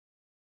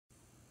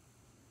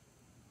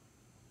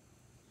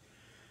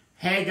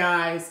Hey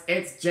guys,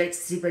 it's Jake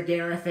Super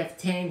Gamer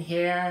 15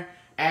 here,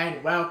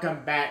 and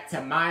welcome back to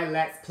my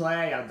Let's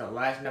Play of The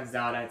Legend of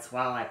Zelda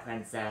Twilight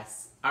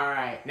Princess.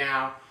 Alright,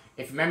 now,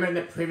 if you remember in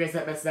the previous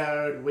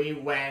episode, we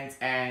went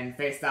and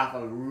faced off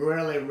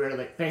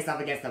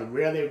against a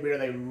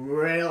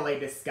really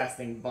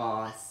disgusting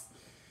boss.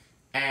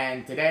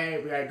 And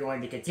today we are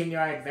going to continue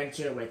our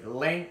adventure with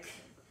Link.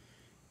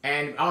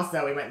 And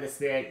also we went to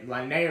Spirit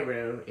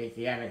Lanayru, if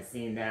you haven't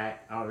seen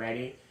that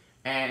already.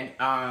 And,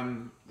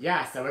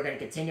 yeah, so we're going to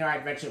continue our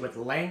adventure with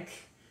Link.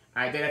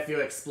 I did a few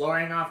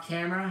exploring off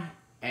camera,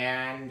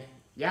 and,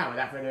 yeah,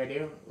 without further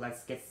ado,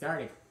 let's get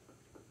started.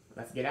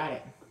 Let's get at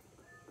it.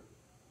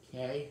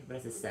 Okay, what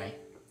does this say?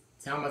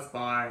 Telma's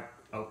bar,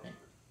 open.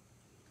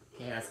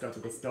 Okay, let's go to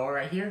this door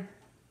right here.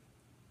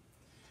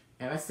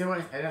 And let's see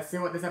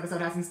what this episode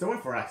has in store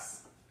for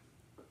us.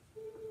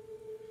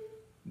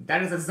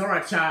 That is a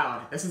Zora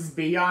child. This is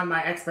beyond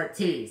my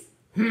expertise.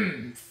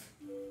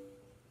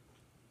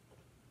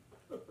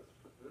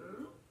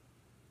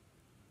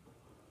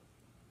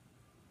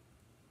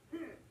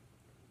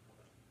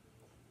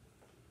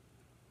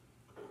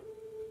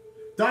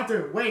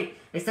 Doctor, wait!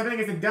 If something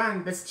isn't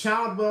done, this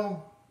child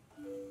will...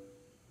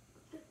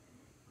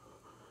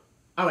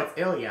 Oh, it's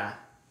Ilya.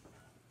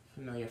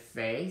 Familiar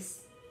face.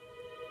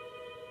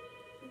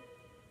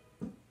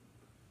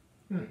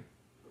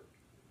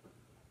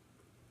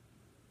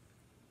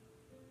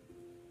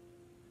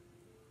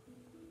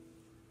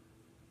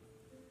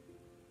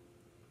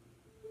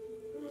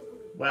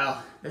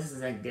 Well, this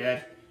isn't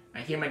good. A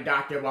human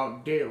doctor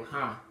won't do,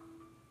 huh?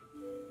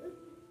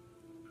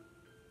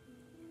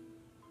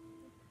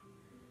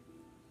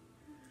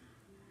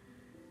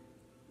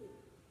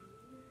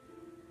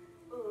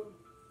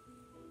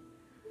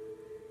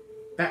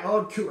 That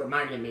old coot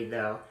reminded me,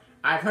 though.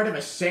 I've heard of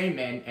a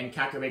shaman in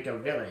Kakariko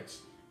Village,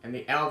 in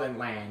the Elden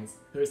Lands,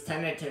 who's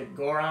tended to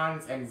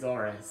Gorons and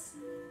Zoras.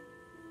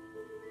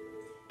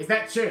 Is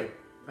that true?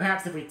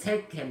 Perhaps if we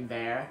take him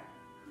there...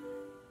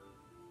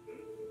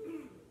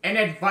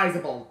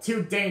 Inadvisable!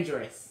 Too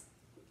dangerous!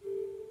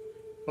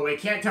 But we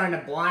can't turn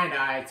a blind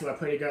eye to a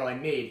pretty girl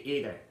in need,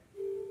 either.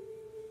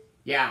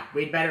 Yeah,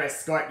 we'd better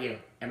escort you.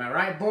 Am I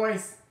right,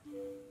 boys?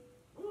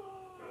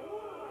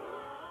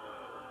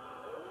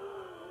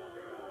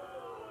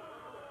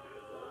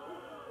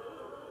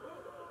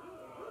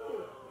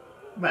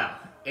 Well,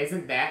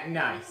 isn't that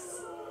nice?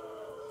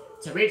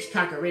 To reach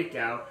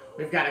Kakariko,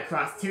 we've got to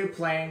cross two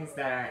plains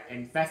that are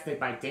infested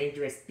by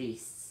dangerous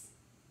beasts.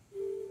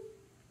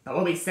 But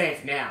we'll be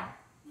safe now.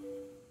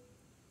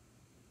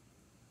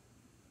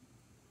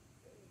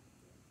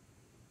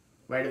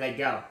 Where do they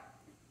go?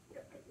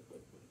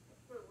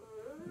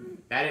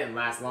 That didn't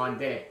last long,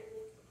 did it?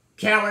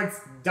 Cowards!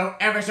 Don't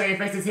ever show your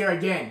faces here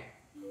again!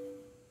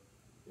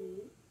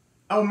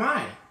 Oh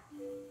my!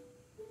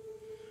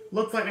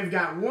 Looks like we've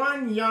got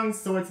one young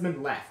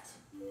swordsman left.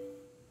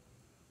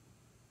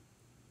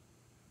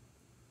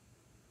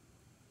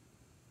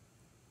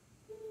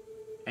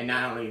 And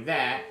not only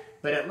that,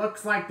 but it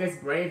looks like this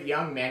brave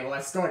young man will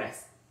escort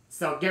us.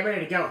 So get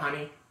ready to go,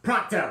 honey.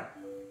 Pronto!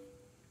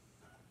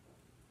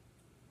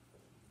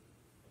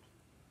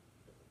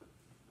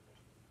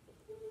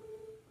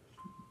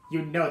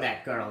 You know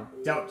that girl,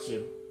 don't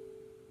you?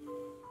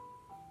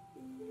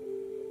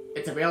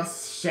 It's a real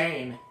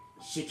shame.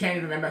 She can't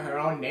even remember her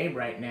own name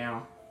right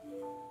now.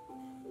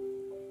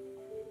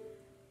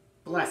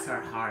 Bless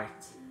her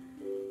heart.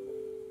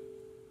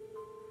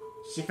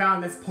 She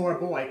found this poor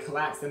boy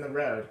collapsed in the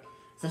road,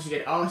 so she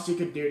did all she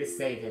could do to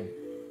save him.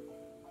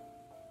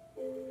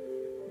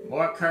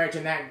 More courage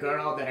in that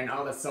girl than in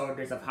all the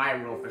soldiers of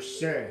Hyrule, for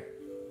sure.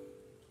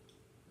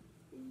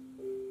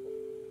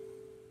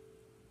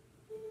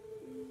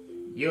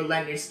 You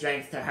lend your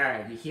strength to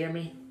her, you hear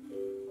me?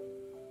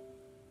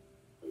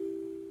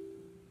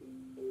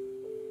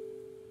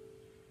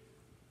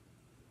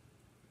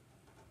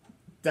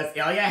 Does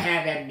Ilya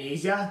have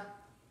amnesia?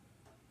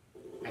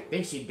 I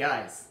think she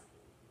does.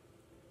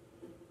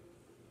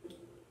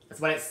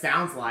 That's what it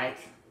sounds like.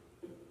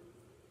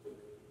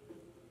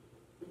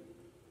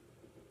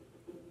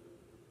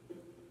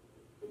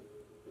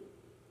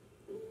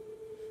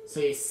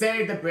 So you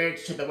say the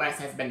bridge to the west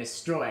has been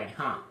destroyed,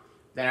 huh?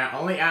 Then our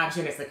only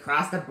option is to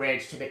cross the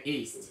bridge to the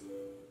east.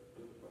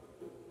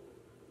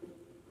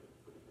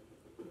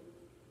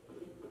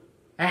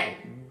 Hey,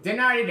 didn't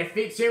I already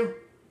defeat you?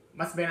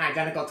 Must be an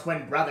identical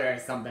twin brother or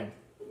something.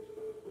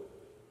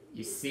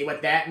 You see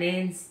what that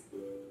means?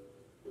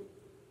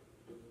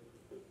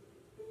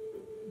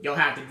 You'll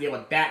have to deal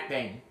with that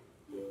thing.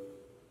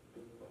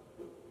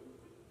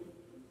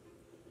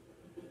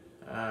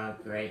 Oh,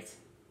 great.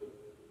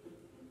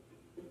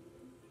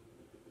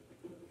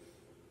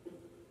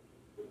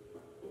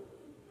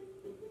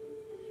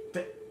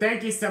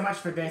 Thank you so much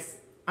for this.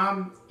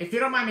 If you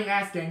don't mind me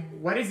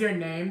asking, what is your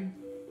name?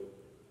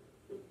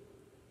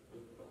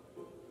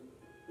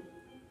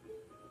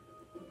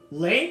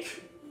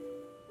 Link?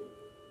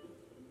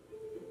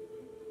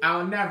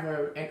 I'll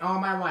never, in all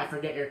my life,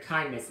 forget your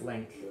kindness,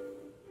 Link.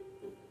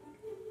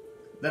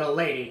 Little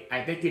lady,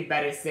 I think you'd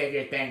better save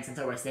your things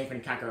until we're safe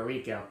in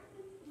Kakariko.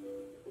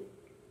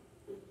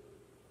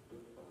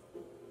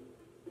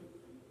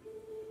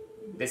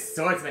 This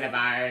swordsman of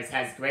ours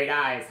has great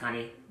eyes,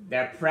 honey.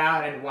 They're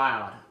proud and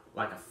wild,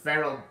 like a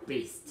feral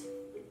beast.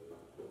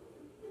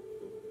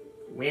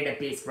 We need a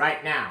beast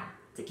right now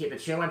to keep the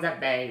true ones at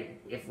bay.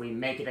 If we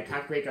make it to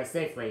Kakariko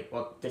safely,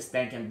 we'll just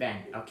thank him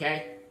then,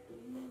 okay?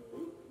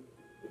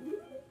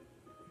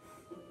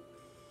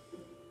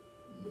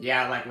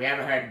 Yeah, like we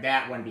haven't heard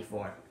that one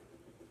before.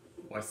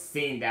 Or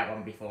seen that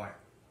one before.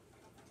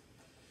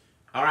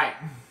 Alright.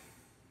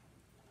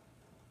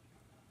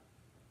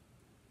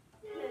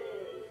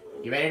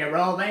 You ready to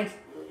roll, Link?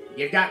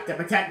 You've got to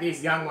protect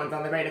these young ones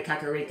on the way to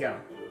Kakariko.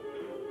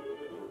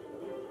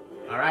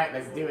 Alright,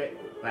 let's do it.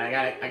 But I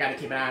gotta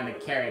keep an eye on the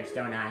carriage,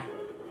 don't I?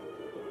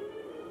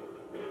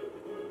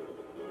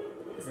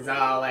 This is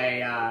all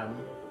a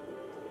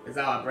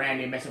brand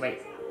new mission.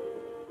 Wait.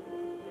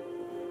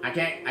 I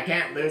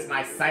can't lose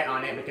my sight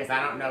on it because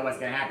I don't know what's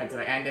gonna happen to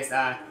it. And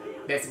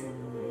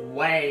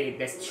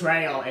this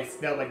trail is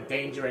filled with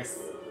dangerous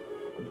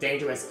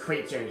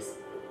creatures.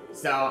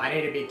 So I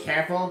need to be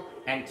careful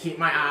and keep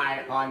my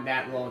eye on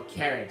that little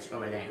carriage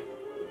over there.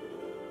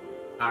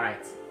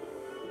 Alright.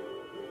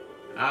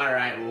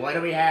 Alright, what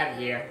do we have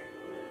here?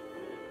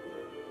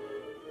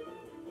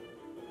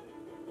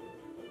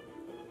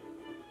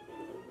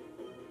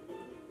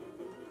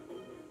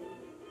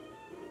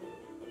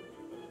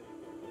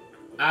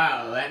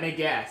 Oh, let me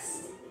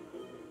guess.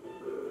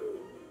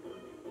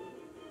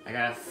 I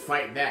gotta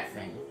fight that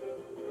thing.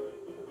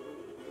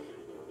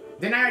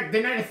 Didn't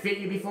I defeat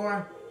you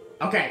before?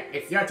 Okay,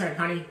 it's your turn,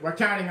 honey. We're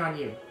counting on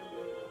you.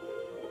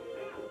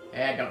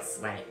 Don't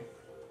sweat it.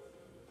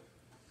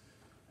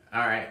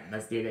 Alright,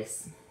 let's do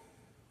this.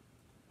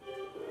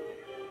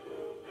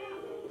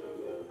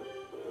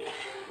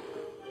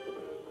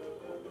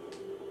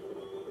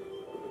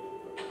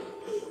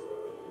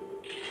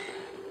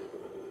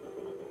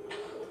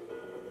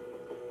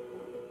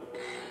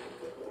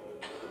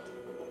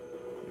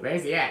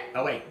 Where's he at?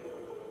 Oh, wait.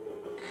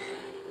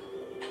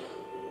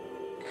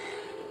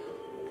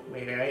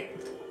 Wait.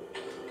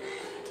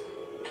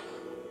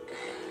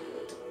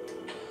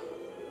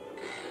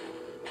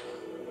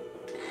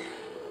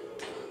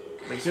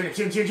 Wait,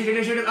 shoot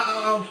him.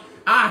 Uh-oh.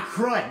 Ah,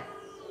 crud.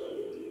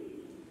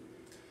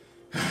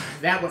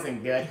 That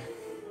wasn't good.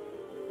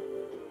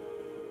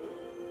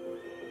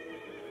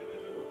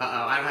 Uh-oh,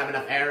 I don't have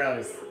enough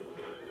arrows.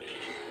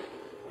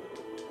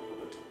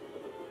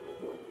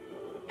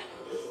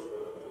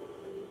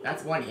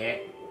 That's one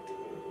hit.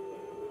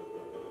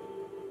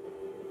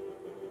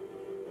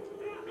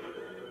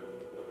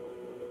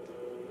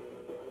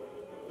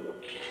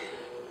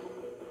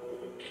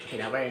 Okay,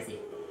 now where is he?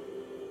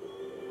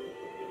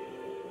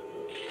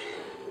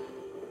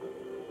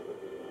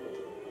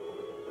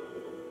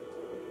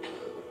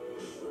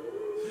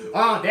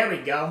 Oh, there we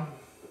go.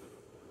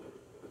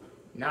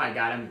 Now I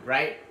got him,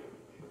 right?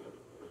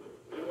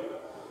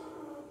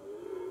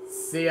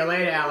 See you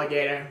later,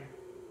 alligator.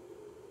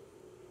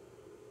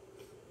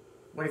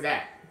 What is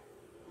that?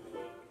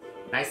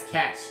 Nice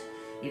catch.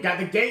 You got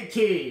the gate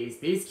keys.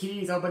 These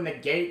keys open the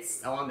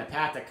gates along the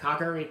path to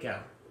Kakariko.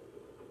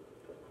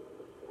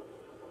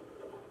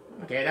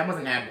 Okay, that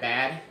wasn't that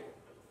bad.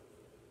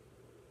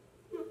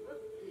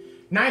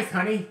 Nice,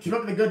 honey. Keep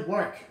up the good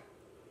work.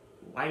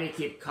 Why do you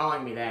keep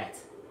calling me that?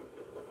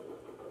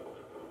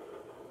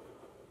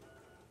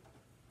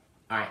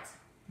 Alright.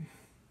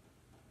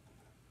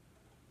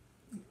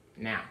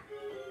 Now.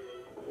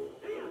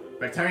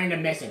 Returning to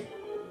mission.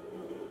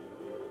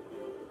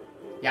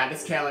 Yeah,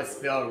 this trail is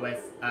filled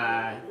with,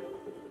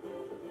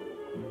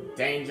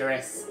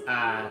 dangerous,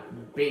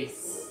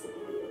 beasts.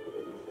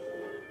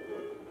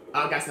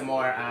 Oh, got some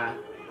more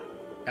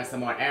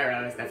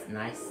arrows. That's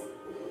nice.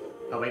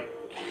 Oh, wait.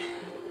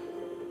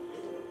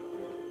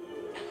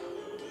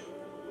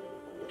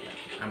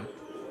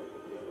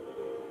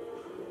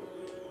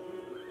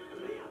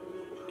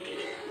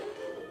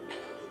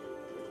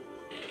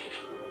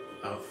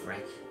 Oh,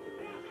 frick.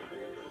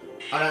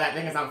 Oh, no, that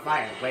thing is on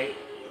fire. Wait.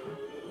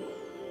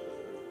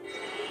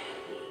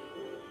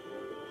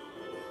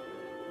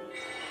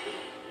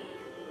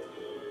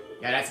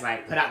 Yeah, that's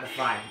right. Put out the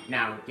fire.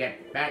 Now,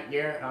 get back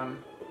here, Okay,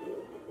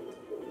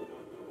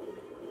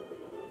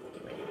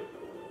 wait.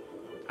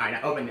 Alright,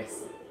 now open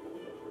this.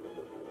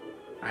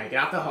 Alright,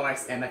 get off the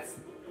horse and let's...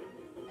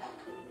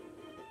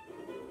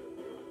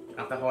 Get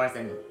off the horse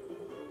and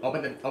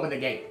open the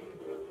gate.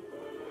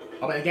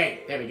 Open the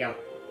gate. There we go.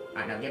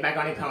 Alright, now get back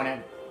on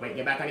Epona. Wait,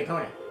 get back on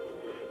Epona.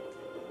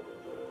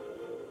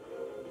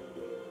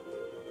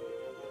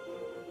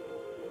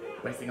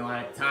 Wasting a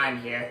lot of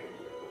time here.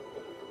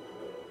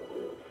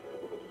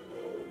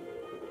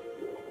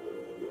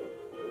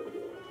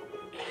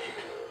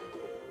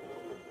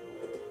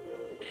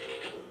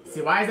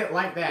 See, why is it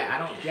like that? I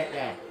don't get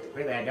that.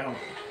 Really, I don't.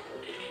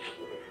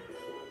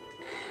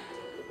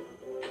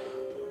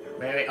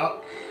 Wait,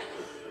 oh.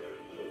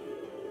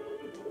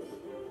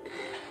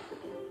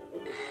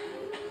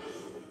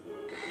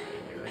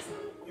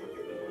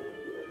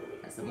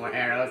 Got some more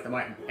arrows. The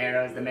more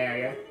arrows, the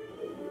merrier.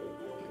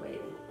 Okay,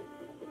 wait.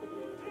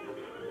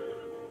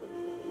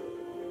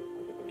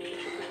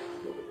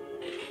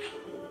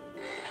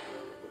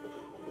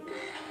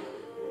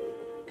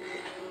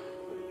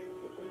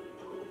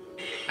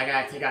 I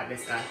gotta take out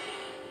this stuff.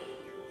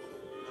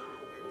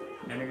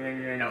 No, no, no,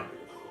 no, no, no.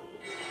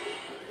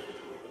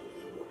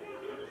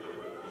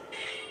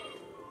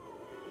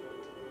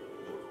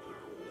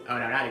 Oh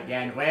no, not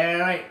again. Wait,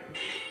 wait, wait.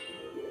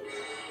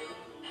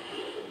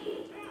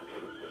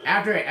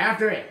 After it,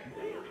 after it.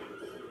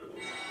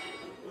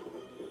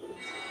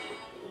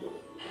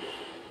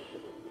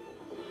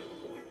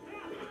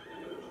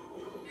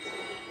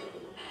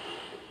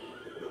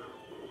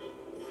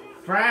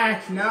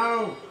 Frack,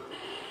 no.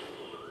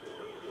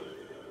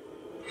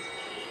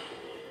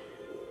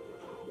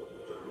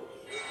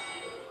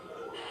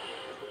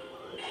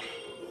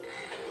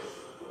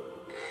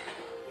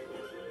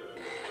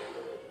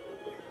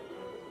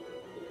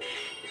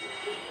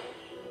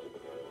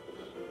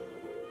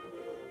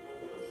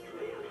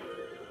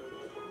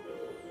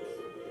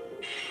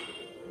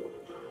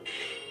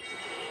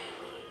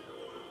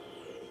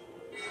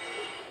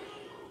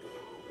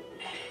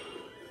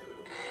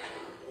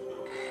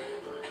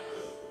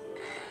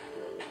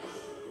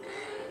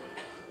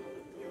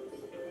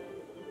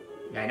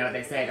 Yeah, I know what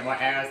they say. The more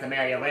arrows, the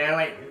merrier. Wait, wait,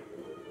 wait.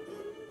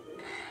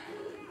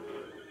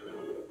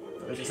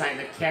 It was just like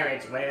the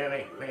carriage. Wait, wait,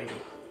 wait. Where is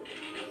it?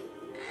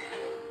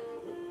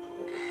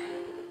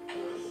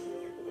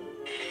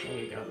 There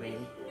you go,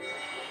 baby.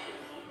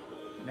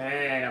 No, no,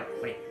 no, no, no.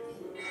 Wait.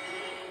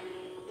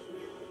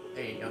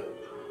 There you go.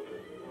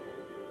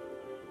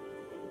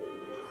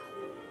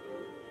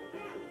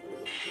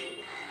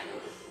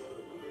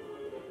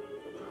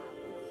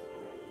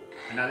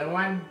 Another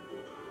one?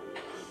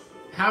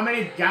 How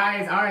many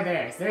guys are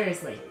there?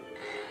 Seriously.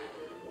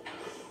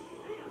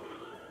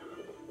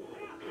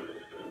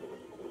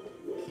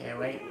 Okay,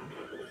 wait.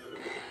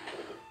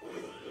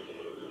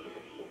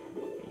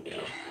 There you go.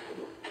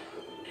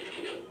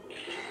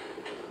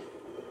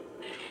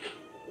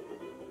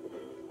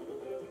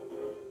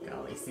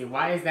 Golly, see,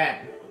 why is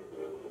that?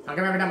 How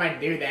come every time I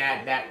do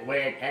that, that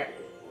weird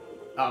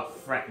oh,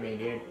 frick me,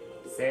 dude.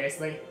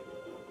 Seriously?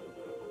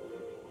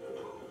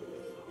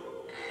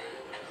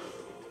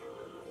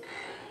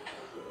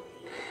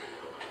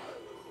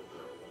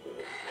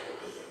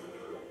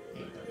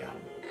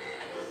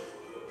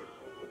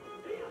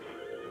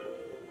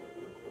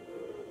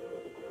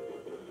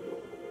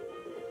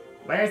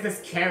 Where is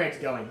this carriage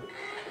going?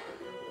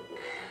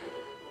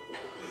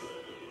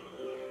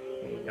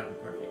 There you go,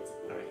 perfect.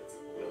 Alright.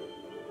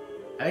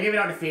 I think if we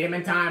don't defeat him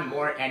in time,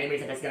 more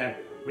enemies are just gonna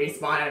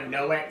respawn out of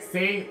nowhere.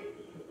 See?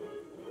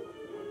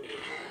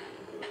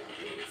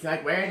 It's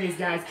like, where are these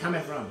guys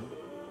coming from?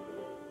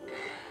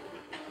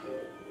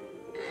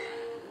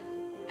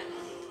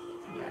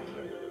 Get out of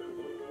here.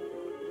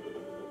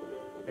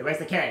 Wait, where's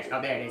the carriage?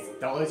 Oh, there it is.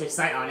 Don't lose your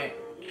sight on it.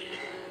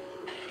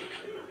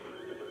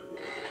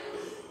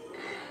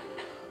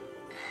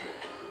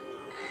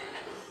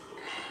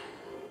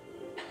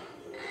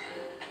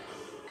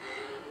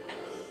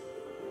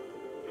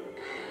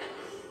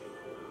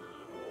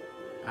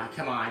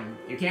 Come on,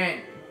 you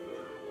can't.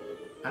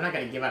 I'm not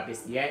gonna give up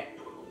this yet.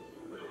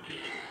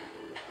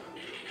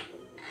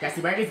 Guys,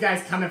 where are these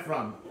guys coming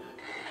from?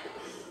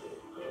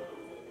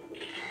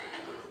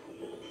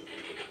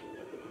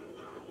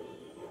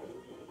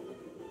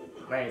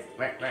 Where are they?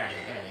 There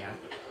they are.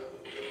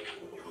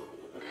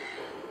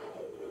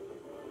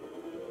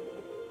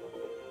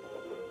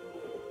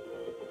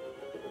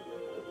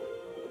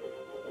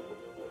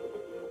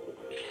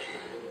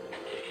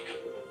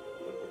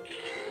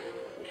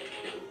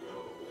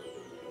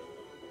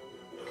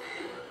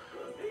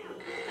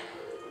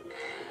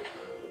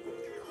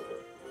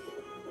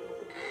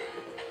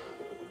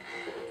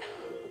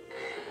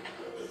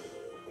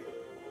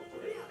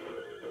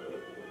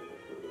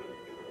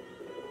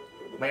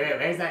 Wait,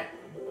 where's that?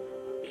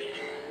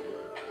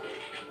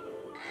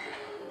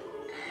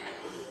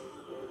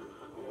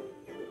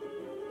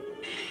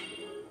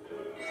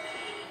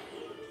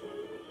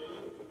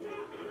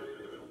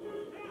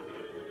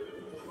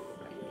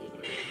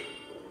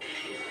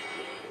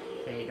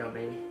 There you go,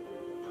 baby.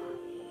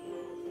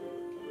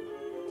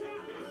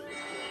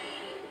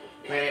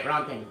 Wait,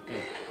 wrong thing.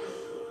 Okay.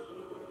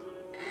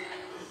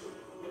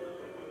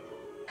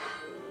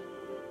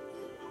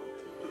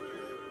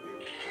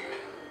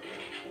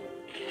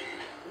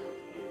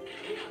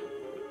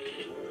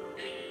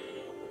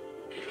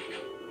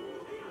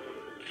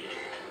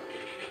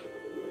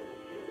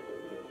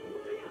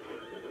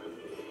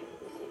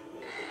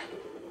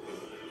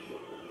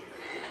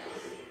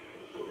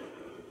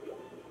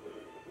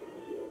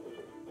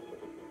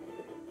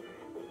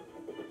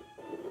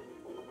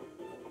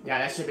 Yeah,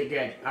 that should be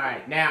good.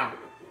 Alright, now.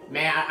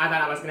 Man, I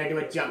thought I was gonna do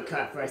a jump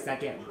cut for a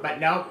second. But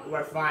nope,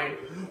 we're fine.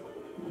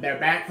 They're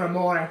back for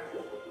more.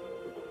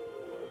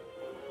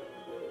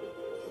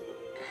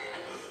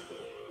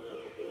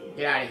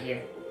 Get out of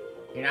here.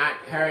 You're not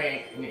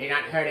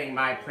hurting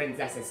my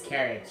princess's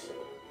carriage.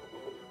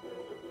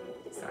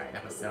 Sorry,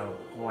 that was so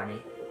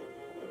horny.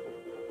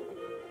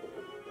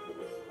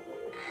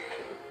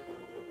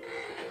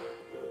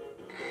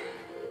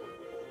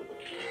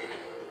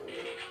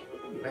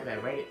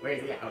 Where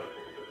is he at? Oh.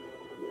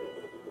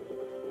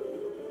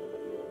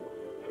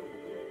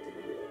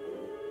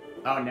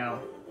 Oh no.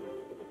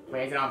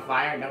 Wait, is it on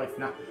fire? No, it's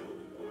not.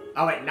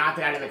 Oh, it knocked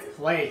it out of its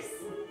place.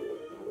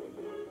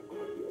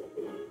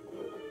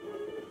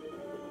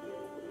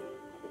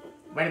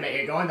 Wait a minute,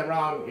 you're going the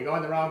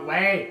wrong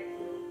way.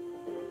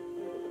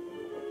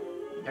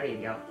 There you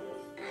go.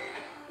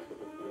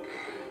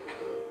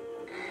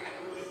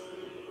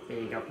 There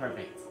you go,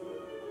 perfect.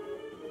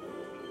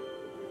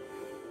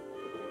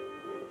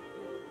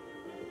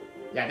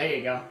 Yeah, there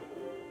you go.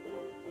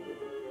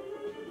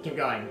 Keep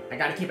going. I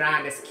gotta keep an eye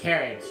on this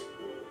carriage.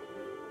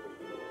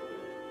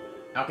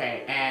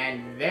 Okay,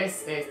 and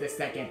this is the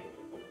second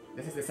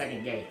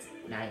gate.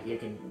 Now you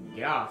can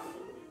get off.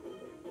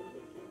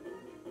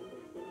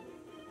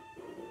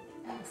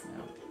 So,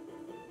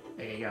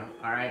 there you go.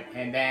 Alright,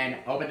 and then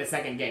open the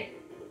second gate.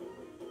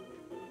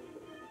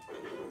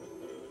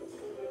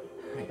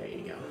 Alright, there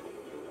you go.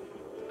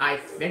 I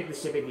think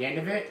this should be the end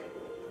of it.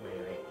 Wait.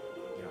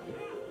 Get on.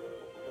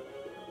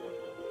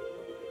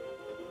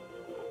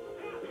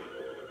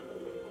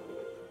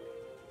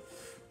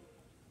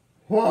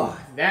 Whoa,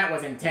 that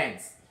was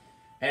intense.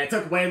 And it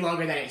took way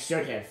longer than it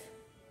should have.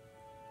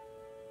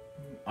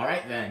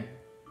 Alright then.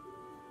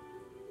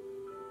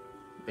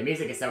 The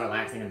music is so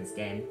relaxing in this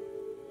game.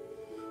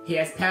 He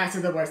has passed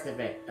through the worst of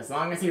it. As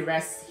long as he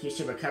rests, he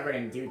should recover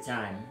in due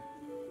time.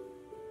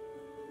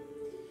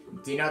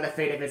 Do you know the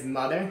fate of his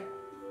mother?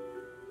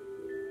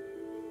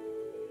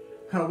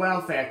 Her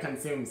welfare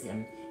consumes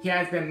him. He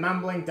has been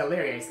mumbling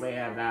deliriously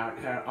about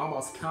her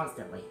almost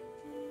constantly.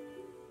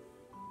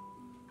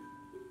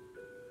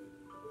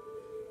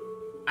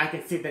 I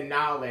can see the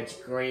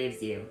knowledge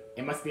grieves you.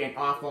 It must be an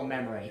awful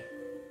memory.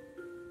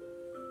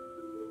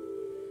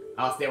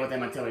 I'll stay with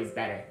him until he's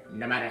better,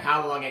 no matter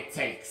how long it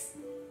takes.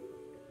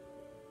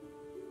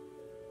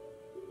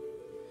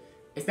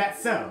 Is that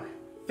so?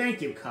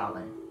 Thank you,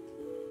 Colin.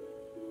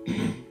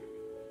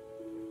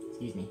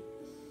 Excuse me.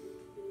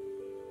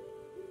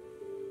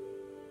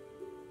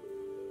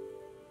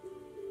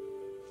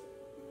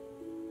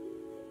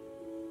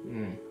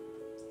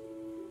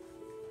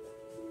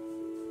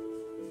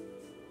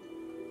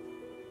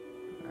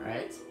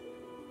 Alright.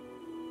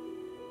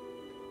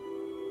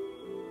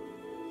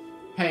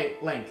 Hey,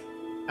 Link.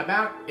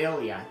 About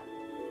Ilya.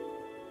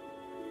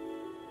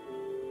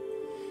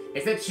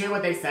 Is it true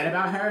what they said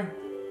about her?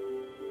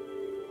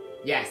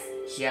 Yes,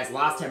 she has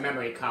lost her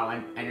memory,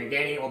 Colin, and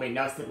regaining it will be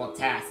no simple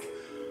task.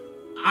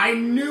 I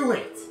knew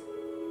it!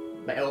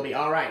 But it will be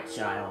alright,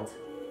 child.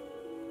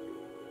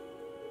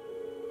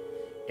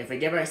 If we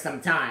give her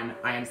some time,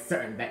 I am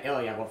certain that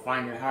Ilya will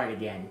find her heart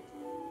again.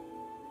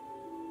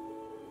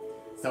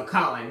 So,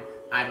 Colin,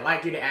 I'd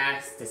like you to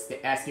ask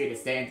you to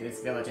stay into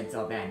this village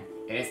until then.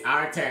 It is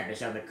our turn to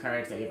show the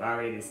courage that you've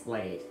already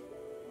displayed.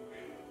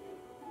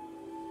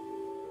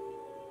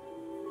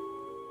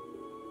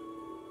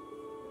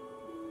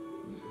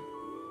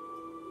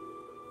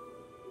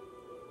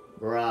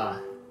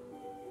 Bruh.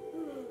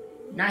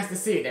 Nice to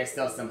see there's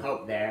still some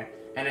hope there,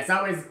 and it's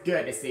always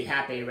good to see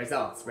happy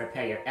results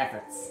repay your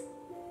efforts.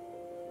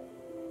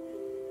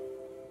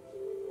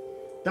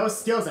 Those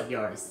skills of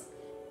yours,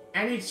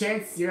 any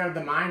chance you're of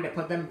the mind to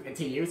put them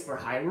into use for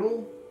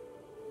Hyrule?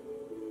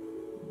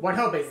 What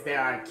hope is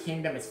there our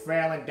kingdom is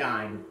frail and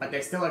dying, but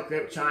there's still a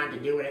group trying to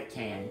do what it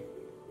can.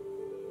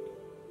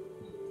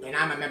 And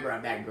I'm a member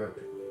of that group.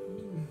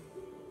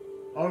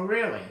 Oh,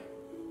 really?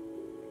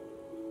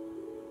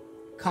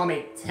 Call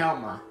me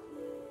Telma.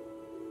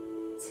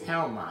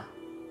 Telma.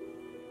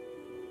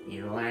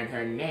 You learned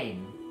her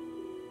name.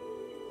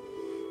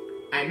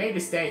 I made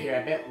to stay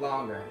here a bit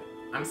longer.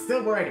 I'm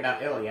still worried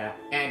about Ilya,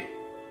 and,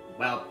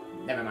 well,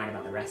 never mind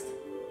about the rest.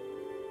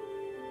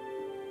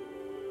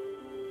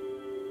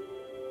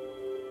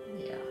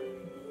 Yeah.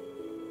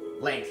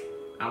 Link,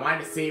 I wanted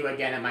to see you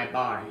again at my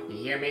bar. You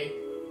hear me?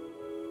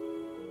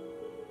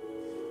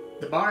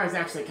 The bar is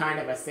actually kind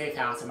of a safe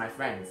house for my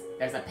friends.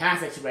 There's a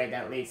passageway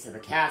that leads to the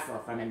castle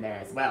from in there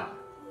as well.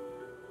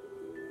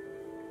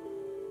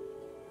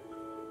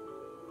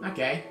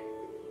 Okay.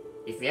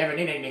 If you ever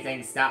need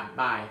anything, stop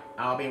by.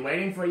 I'll be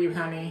waiting for you,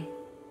 honey.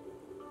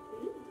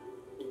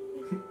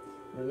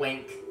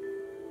 Wink.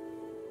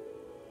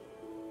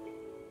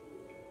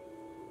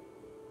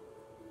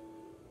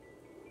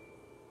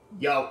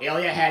 Yo,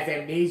 Ilya has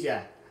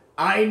amnesia.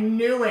 I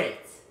knew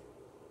it!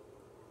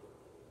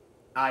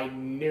 I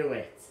knew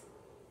it.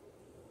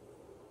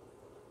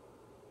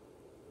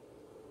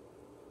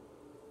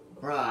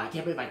 Bruh, I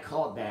can't believe I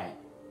called that.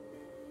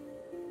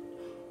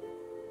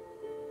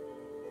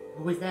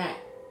 Who was that?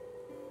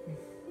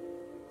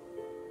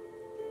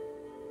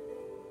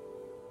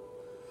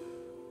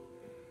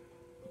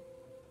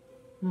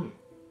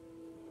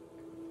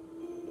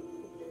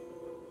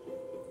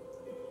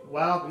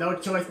 Well, no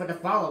choice but to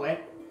follow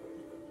it.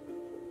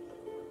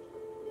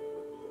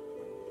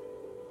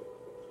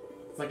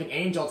 It's like an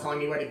angel telling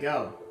me where to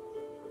go.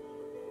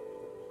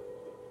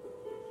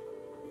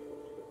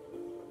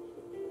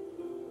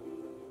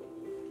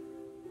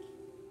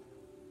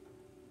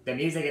 The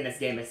music in this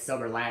game is so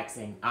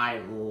relaxing. I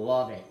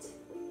love it.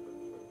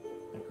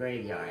 The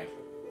graveyard.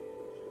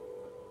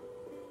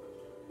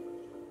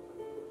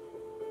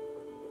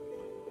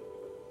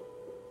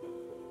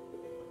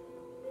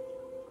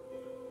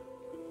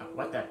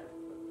 What the?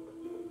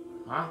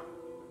 Huh?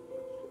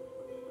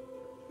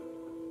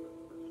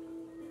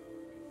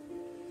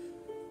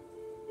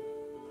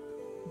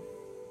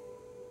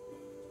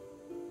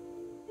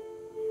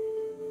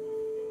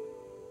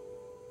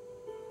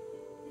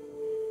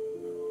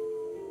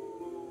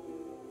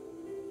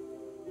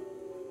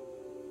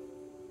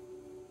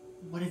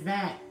 What is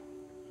that?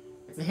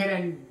 It's a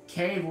hidden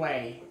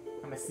caveway,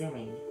 I'm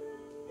assuming.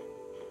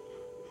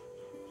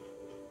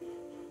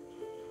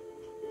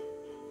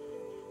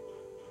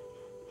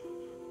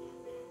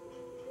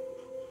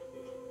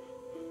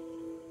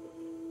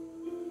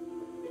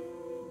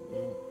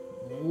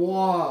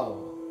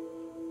 Whoa!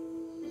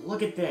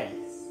 Look at this.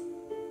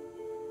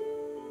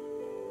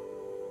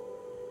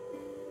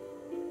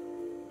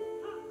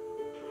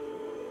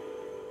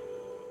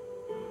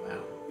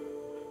 Wow.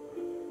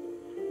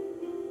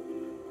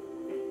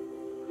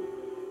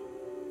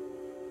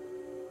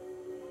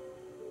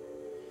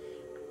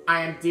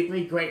 I am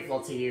deeply grateful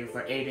to you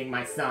for aiding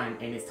my son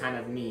in his time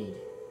of need.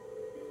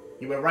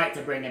 You were right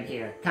to bring him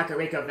here.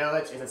 Kakariko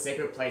Village is a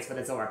sacred place for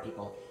the Zora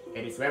people.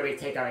 It is where we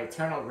take our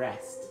eternal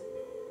rest.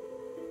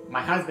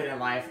 My husband in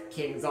life,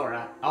 King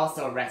Zora,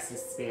 also rests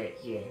his spirit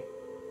here.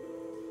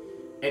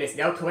 It is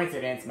no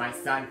coincidence my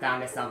son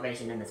found his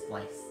salvation in this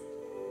place.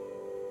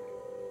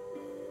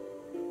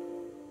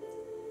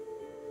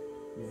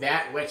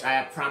 That which I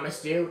have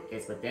promised you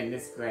is within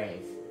this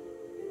grave.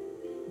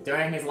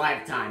 During his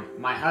lifetime,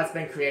 my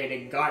husband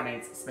created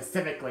garments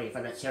specifically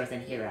for the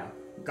chosen hero.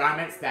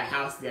 Garments that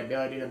house the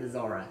abilities of the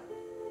Zora.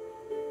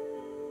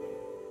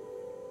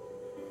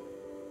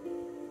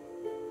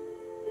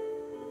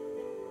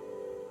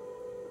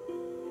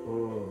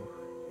 Ooh.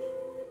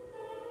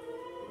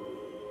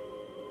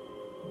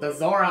 The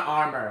Zora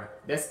armor.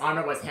 This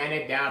armor was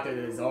handed down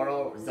through the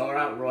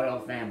Zora royal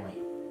family.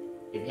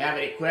 If you have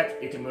it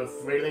equipped, you can move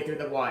freely through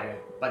the water,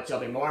 but you'll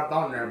be more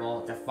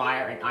vulnerable to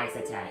fire and ice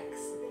attacks.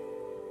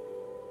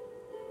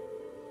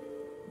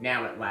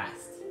 Now at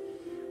last,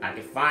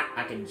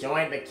 I can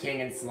join the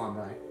king in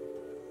slumber.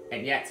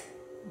 And yet,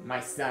 my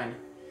son,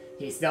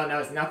 he still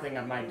knows nothing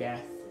of my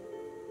death.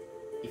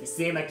 If you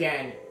see him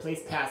again,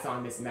 please pass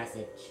on this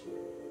message.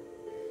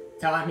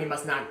 Tell him he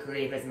must not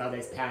grieve his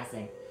mother's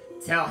passing.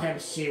 Tell him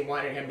she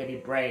wanted him to be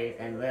brave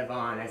and live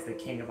on as the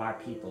king of our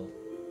people.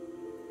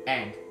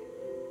 And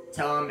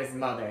tell him his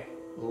mother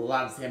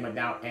loves him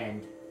without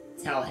end.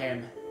 Tell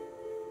him...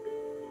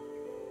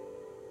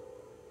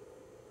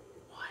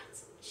 What?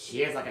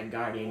 She is like a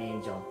guardian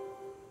angel.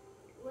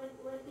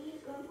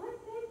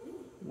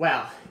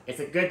 Well,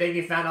 it's a good thing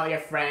you found all your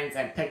friends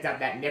and picked up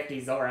that nifty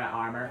Zora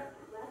armor.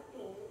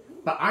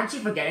 But aren't you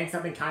forgetting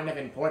something kind of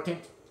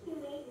important?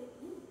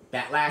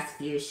 That last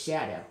fused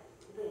shadow.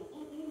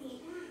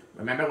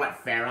 Remember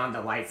what Pharaon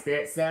the Light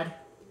Spirit said?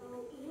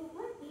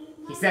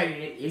 He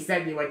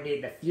said you would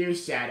need the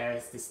fused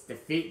shadows to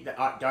defeat the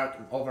Dark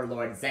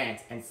Overlord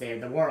Zant and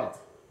save the world.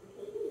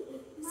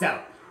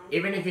 So,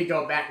 even if you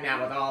go back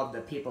now with all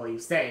the people you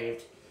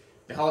saved,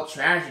 the whole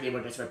tragedy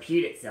will just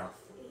repeat itself.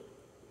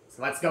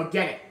 So let's go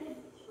get it.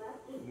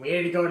 We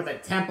need to go to the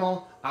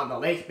temple on the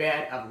lake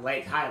bed of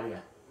Lake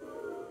Hylia.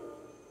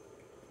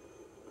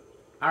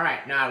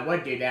 Alright, now I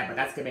would do that, but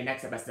that's gonna be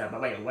next episode.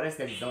 But wait, what is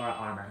this Zora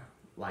armor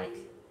like?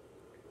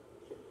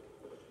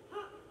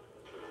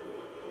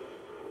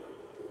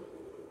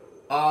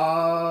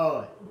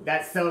 Oh,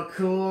 that's so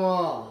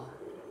cool.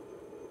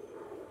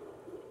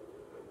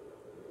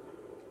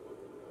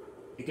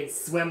 You can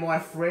swim more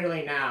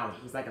freely now.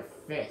 He's like a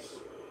fish.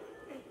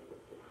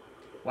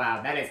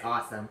 Wow, that is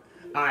awesome.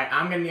 Alright,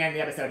 I'm gonna end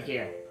the episode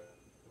here.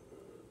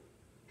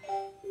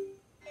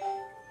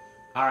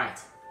 Alright.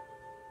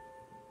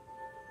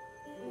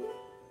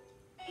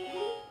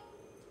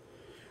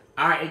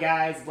 Alright, you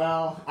guys,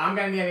 well, I'm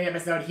gonna end the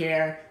episode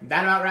here.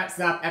 That about wraps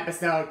up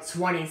episode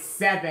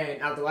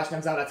 27 of The Legend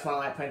of Zelda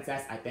Twilight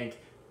Princess, I think.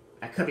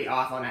 I could be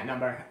off on that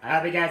number. I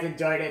hope you guys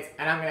enjoyed it,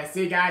 and I'm gonna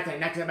see you guys in the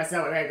next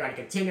episode where we're going to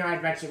continue our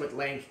adventure with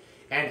Link,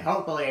 and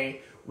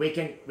hopefully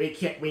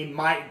we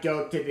might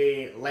go to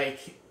the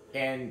lake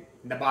in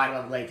the bottom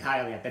of Lake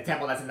Hylia, the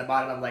temple that's in the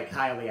bottom of Lake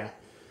Hylia.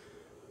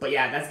 But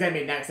yeah, that's gonna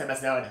be next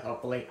episode,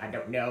 hopefully. I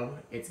don't know.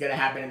 It's gonna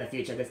happen in the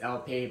future, this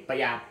LP. But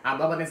yeah, I'm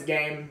loving this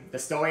game. The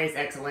story is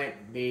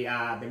excellent. The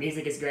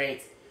music is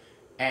great.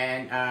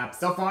 And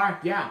so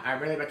far, yeah,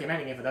 I'm really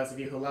recommending it for those of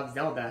you who love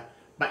Zelda.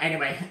 But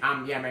anyway,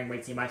 I'm yammering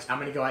way too much. I'm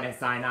gonna go ahead and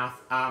sign off.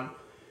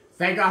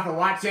 Thank you all for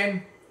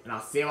watching, and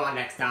I'll see you all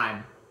next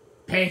time.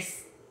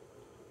 Peace!